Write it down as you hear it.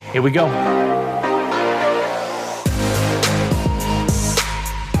Here we go.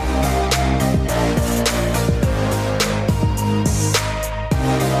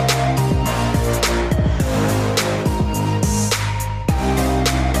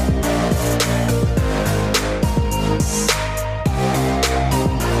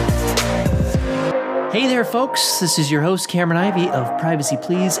 Hey there, folks. This is your host, Cameron Ivy of Privacy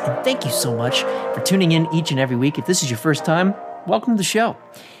Please, and thank you so much for tuning in each and every week. If this is your first time, welcome to the show.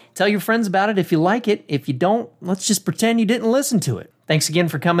 Tell your friends about it if you like it. If you don't, let's just pretend you didn't listen to it. Thanks again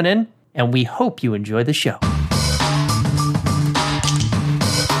for coming in, and we hope you enjoy the show. I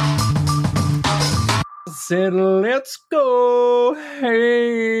said, let's go.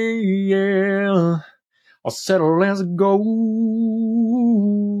 Hey, yeah. I said, let's go.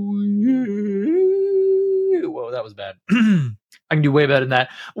 Yeah. Whoa, that was bad. I can do way better than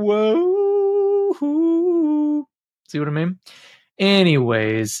that. Whoa. See what I mean?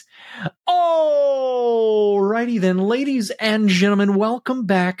 Anyways. Alrighty then, ladies and gentlemen, welcome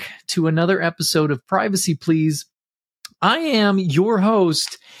back to another episode of Privacy Please. I am your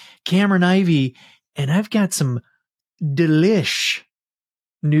host, Cameron Ivy, and I've got some delish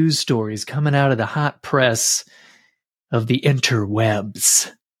news stories coming out of the hot press of the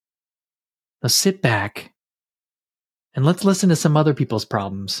interwebs. Now sit back and let's listen to some other people's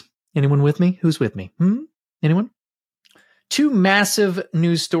problems. Anyone with me? Who's with me? Anyone? Two massive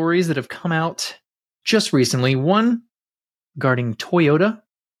news stories that have come out just recently. One regarding Toyota.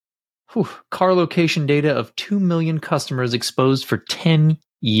 Car location data of 2 million customers exposed for 10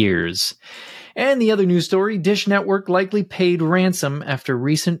 years. And the other news story, Dish Network likely paid ransom after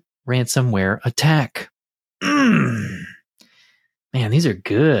recent ransomware attack. Man, these are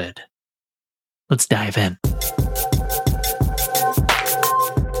good. Let's dive in.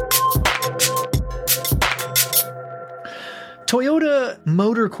 Toyota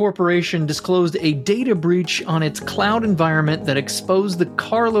Motor Corporation disclosed a data breach on its cloud environment that exposed the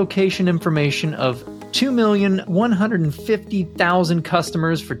car location information of 2,150,000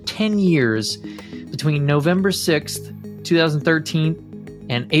 customers for 10 years between November 6th, 2013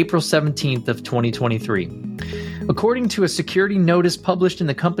 and April 17th of 2023. According to a security notice published in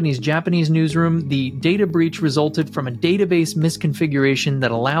the company's Japanese newsroom, the data breach resulted from a database misconfiguration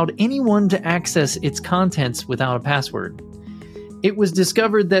that allowed anyone to access its contents without a password. It was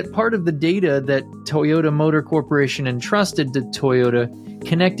discovered that part of the data that Toyota Motor Corporation entrusted to Toyota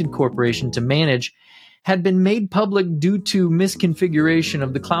Connected Corporation to manage had been made public due to misconfiguration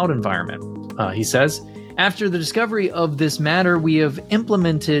of the cloud environment. He says, after the discovery of this matter, we have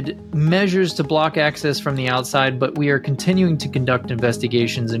implemented measures to block access from the outside, but we are continuing to conduct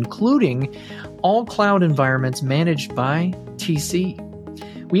investigations, including all cloud environments managed by TC.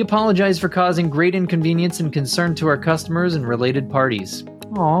 We apologize for causing great inconvenience and concern to our customers and related parties.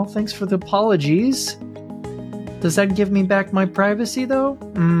 Aw, thanks for the apologies. Does that give me back my privacy, though?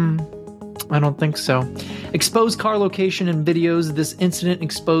 I don't think so. Exposed car location and videos. This incident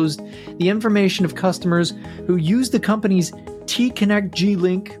exposed the information of customers who used the company's T-Connect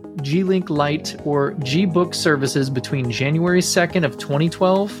G-Link, G-Link Lite, or G-Book services between January 2nd of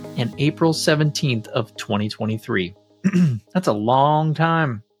 2012 and April 17th of 2023. That's a long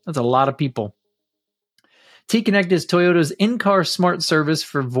time. That's a lot of people. T-Connect is Toyota's in-car smart service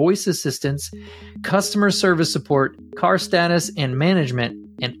for voice assistance, customer service support, car status and management,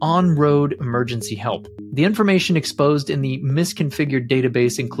 and on-road emergency help. The information exposed in the misconfigured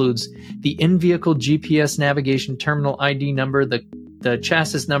database includes the in-vehicle GPS navigation terminal ID number, the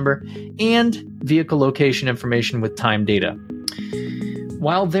chassis number, and vehicle location information with time data.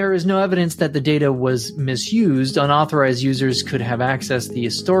 While there is no evidence that the data was misused, unauthorized users could have accessed the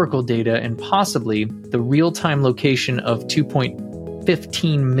historical data and possibly the real-time location of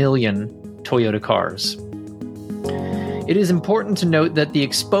 2.15 million Toyota cars. It is important to note that the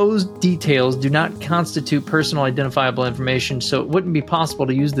exposed details do not constitute personal identifiable information, so it wouldn't be possible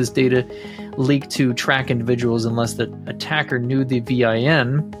to use this data leak to track individuals unless the attacker knew the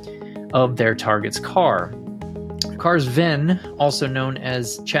VIN of their target's car. The car's VIN, also known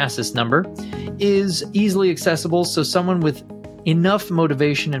as chassis number, is easily accessible, so someone with enough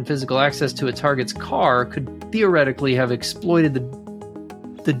motivation and physical access to a target's car could theoretically have exploited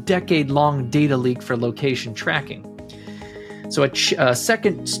the decade-long data leak for location tracking. So a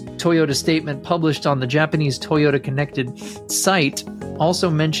second Toyota statement published on the Japanese Toyota Connected site also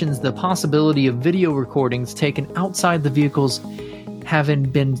mentions the possibility of video recordings taken outside the vehicles having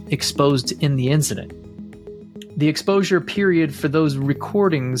been exposed in the incident. The exposure period for those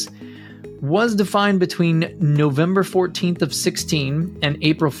recordings was defined between November 14th of 16 and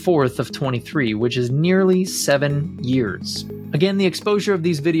April 4th of 23, which is nearly 7 years. Again, the exposure of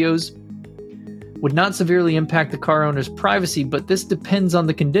these videos would not severely impact the car owner's privacy, but this depends on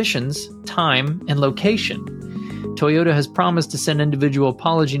the conditions, time, and location. Toyota has promised to send individual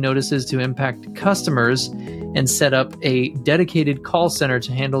apology notices to impacted customers and set up a dedicated call center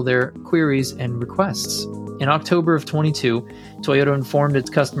to handle their queries and requests. In October of 22, Toyota informed its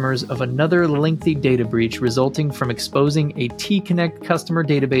customers of another lengthy data breach resulting from exposing a T-Connect customer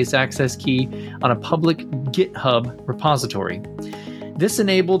database access key on a public GitHub repository. This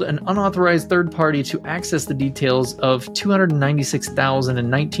enabled an unauthorized third party to access the details of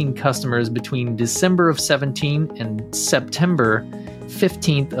 296,019 customers between December of 17 and September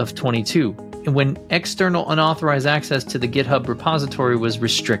 15th of 22, when external unauthorized access to the GitHub repository was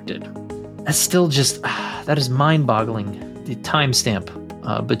restricted. That's still just, that is mind-boggling, the timestamp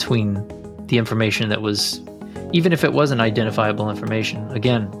between the information that was, even if it wasn't identifiable information,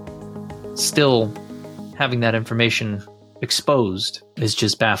 again, still having that information exposed is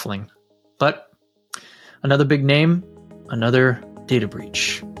just baffling. But another big name, another data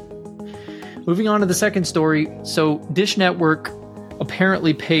breach. Moving on to the second story. So Dish Network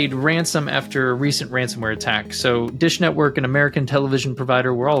apparently paid ransom after a recent ransomware attack. So Dish Network, an American television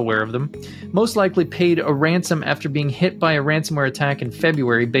provider, we're all aware of them, most likely paid a ransom after being hit by a ransomware attack in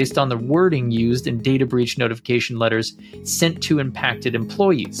February based on the wording used in data breach notification letters sent to impacted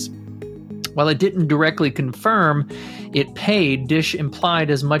employees. While it didn't directly confirm it paid, Dish implied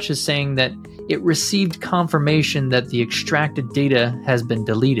as much as saying that it received confirmation that the extracted data has been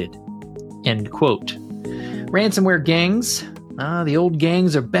deleted. End quote. Ransomware gangs, the old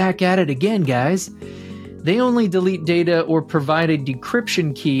gangs are back at it again, guys. They only delete data or provide a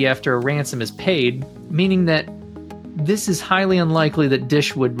decryption key after a ransom is paid, meaning that this is highly unlikely that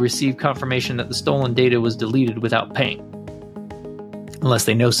Dish would receive confirmation that the stolen data was deleted without paying. Unless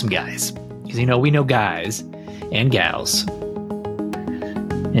they know some guys. Because, we know guys and gals.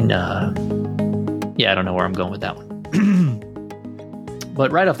 And, I don't know where I'm going with that one.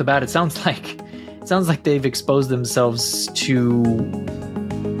 But right off the bat, it sounds like they've exposed themselves to,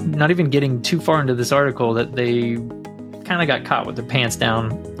 not even getting too far into this article, that they kind of got caught with their pants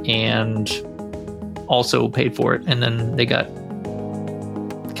down and also paid for it. And then they got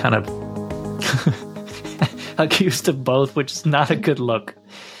kind of accused of both, which is not a good look.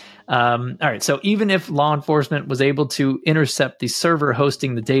 All right, so even if law enforcement was able to intercept the server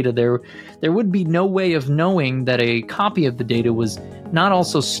hosting the data, there would be no way of knowing that a copy of the data was not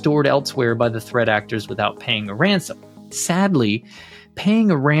also stored elsewhere by the threat actors without paying a ransom. Sadly,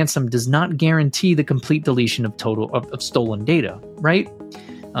 paying a ransom does not guarantee the complete deletion of of stolen data, right?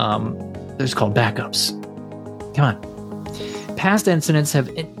 Those are called backups. Come on. Past incidents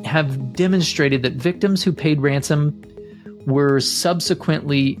have demonstrated that victims who paid ransom were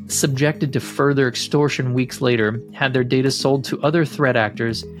subsequently subjected to further extortion weeks later, had their data sold to other threat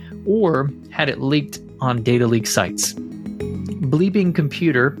actors, or had it leaked on data leak sites. Bleeping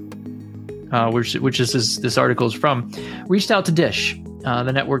Computer, which this article is from, reached out to Dish,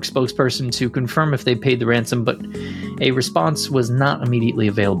 the network spokesperson, to confirm if they paid the ransom, but a response was not immediately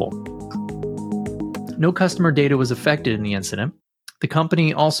available. No customer data was affected in the incident. The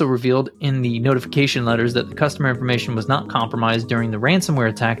company also revealed in the notification letters that the customer information was not compromised during the ransomware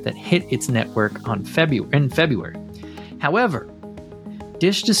attack that hit its network in February. However,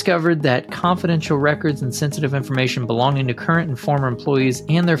 Dish discovered that confidential records and sensitive information belonging to current and former employees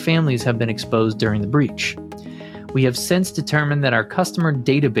and their families have been exposed during the breach. We have since determined that our customer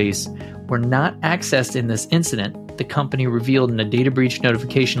database were not accessed in this incident, the company revealed in a data breach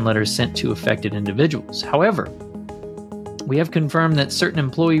notification letter sent to affected individuals. However, we have confirmed that certain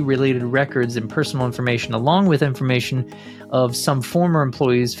employee-related records and personal information, along with information of some former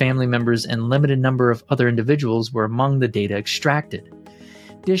employees, family members, and limited number of other individuals, were among the data extracted.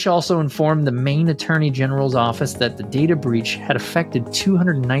 Dish also informed the Maine Attorney General's office that the data breach had affected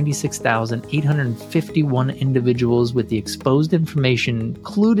 296,851 individuals, with the exposed information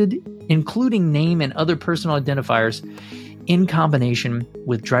including name and other personal identifiers, in combination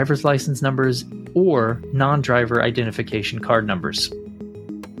with driver's license numbers or non-driver identification card numbers.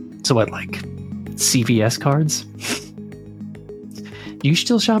 So what, like CVS cards? Do you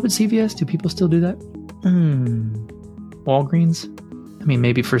still shop at CVS? Do people still do that? Walgreens? I mean,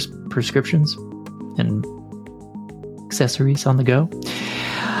 maybe for prescriptions and accessories on the go.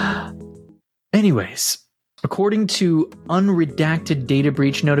 Anyways, according to unredacted data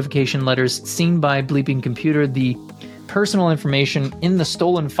breach notification letters seen by Bleeping Computer, the personal information in the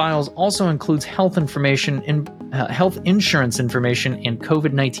stolen files also includes health information, health insurance information, and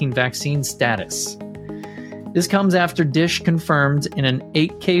COVID-19 vaccine status. This comes after Dish confirmed in an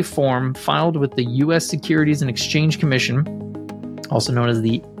 8K form filed with the U.S. Securities and Exchange Commission also known as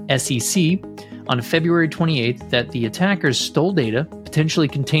the SEC, on February 28th that the attackers stole data, potentially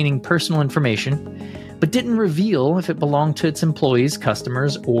containing personal information, but didn't reveal if it belonged to its employees,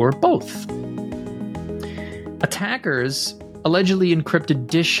 customers, or both. Attackers allegedly encrypted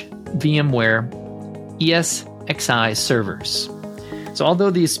Dish VMware ESXi servers. So although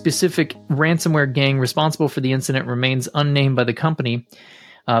the specific ransomware gang responsible for the incident remains unnamed by the company,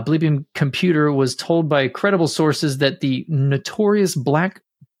 Bleeping Computer was told by credible sources that the notorious Black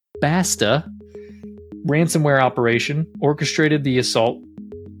Basta ransomware operation orchestrated the assault,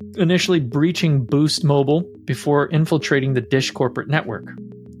 initially breaching Boost Mobile before infiltrating the Dish corporate network.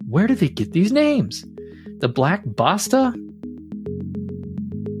 Where did they get these names? The Black Basta?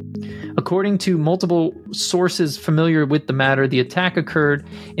 According to multiple sources familiar with the matter, the attack occurred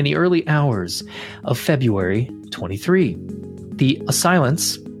in the early hours of February 23. The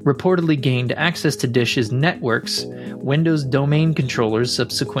assailants reportedly gained access to Dish's network's Windows domain controllers,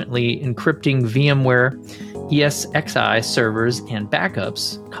 subsequently encrypting VMware ESXi servers and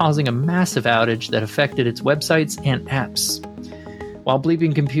backups, causing a massive outage that affected its websites and apps. While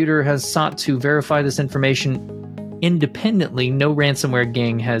Bleeping Computer has sought to verify this information independently, no ransomware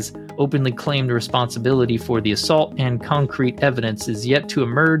gang has openly claimed responsibility for the assault, and concrete evidence is yet to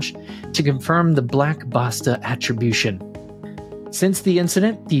emerge to confirm the Black Basta attribution. Since the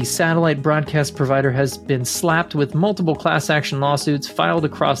incident, the satellite broadcast provider has been slapped with multiple class action lawsuits filed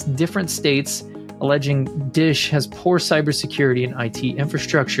across different states, alleging Dish has poor cybersecurity and IT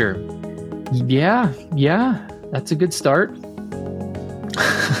infrastructure. Yeah, that's a good start.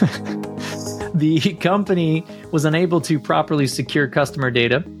 The company was unable to properly secure customer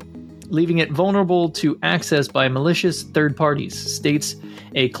data, leaving it vulnerable to access by malicious third parties, states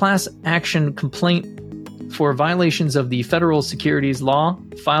a class action complaint for violations of the federal securities law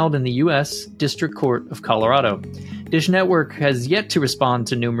filed in the U.S. District Court of Colorado. Dish Network has yet to respond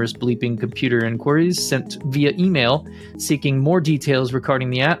to numerous Bleeping Computer inquiries sent via email seeking more details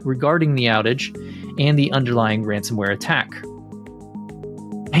regarding the outage and the underlying ransomware attack.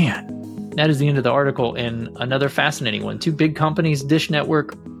 Man, that is the end of the article, and another fascinating one. Two big companies, Dish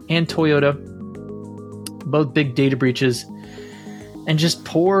Network and Toyota, both big data breaches, and just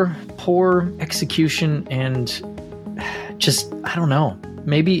poor execution, and just, I don't know,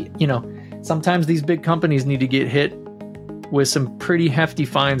 maybe, sometimes these big companies need to get hit with some pretty hefty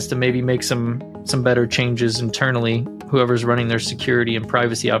fines to maybe make some better changes internally, whoever's running their security and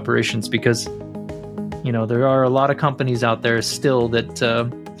privacy operations, because, there are a lot of companies out there still that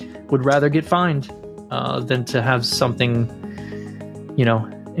would rather get fined than to have something,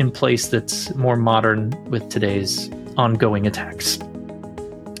 in place that's more modern with today's ongoing attacks.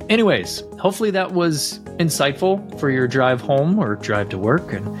 Anyways, hopefully that was insightful for your drive home or drive to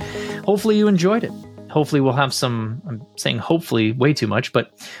work, and hopefully you enjoyed it. Hopefully we'll have some, I'm saying hopefully way too much,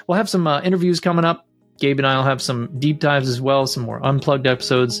 but we'll have some interviews coming up. Gabe and I will have some deep dives as well, some more unplugged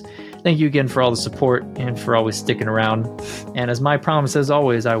episodes. Thank you again for all the support and for always sticking around. And as my promise, as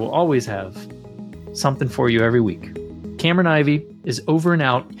always, I will always have something for you every week. Cameron Ivy is over and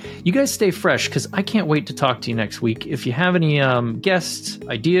out. You guys stay fresh, because I can't wait to talk to you next week. If you have any guests,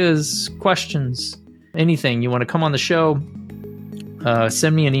 ideas, questions, anything, you want to come on the show,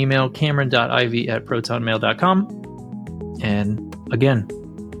 send me an email, cameron.ivy@protonmail.com. And again,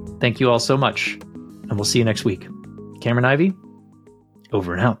 thank you all so much, and we'll see you next week. Cameron Ivy,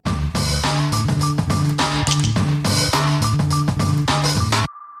 over and out.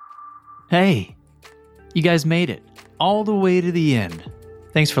 Hey, you guys made it all the way to the end.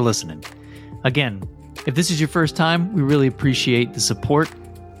 Thanks for listening. Again, if this is your first time, we really appreciate the support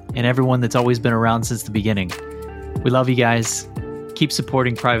and everyone that's always been around since the beginning. We love you guys. Keep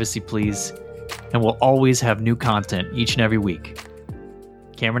supporting Privacy Please, and we'll always have new content each and every week.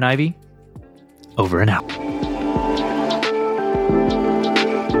 Cameron Ivy, over and out.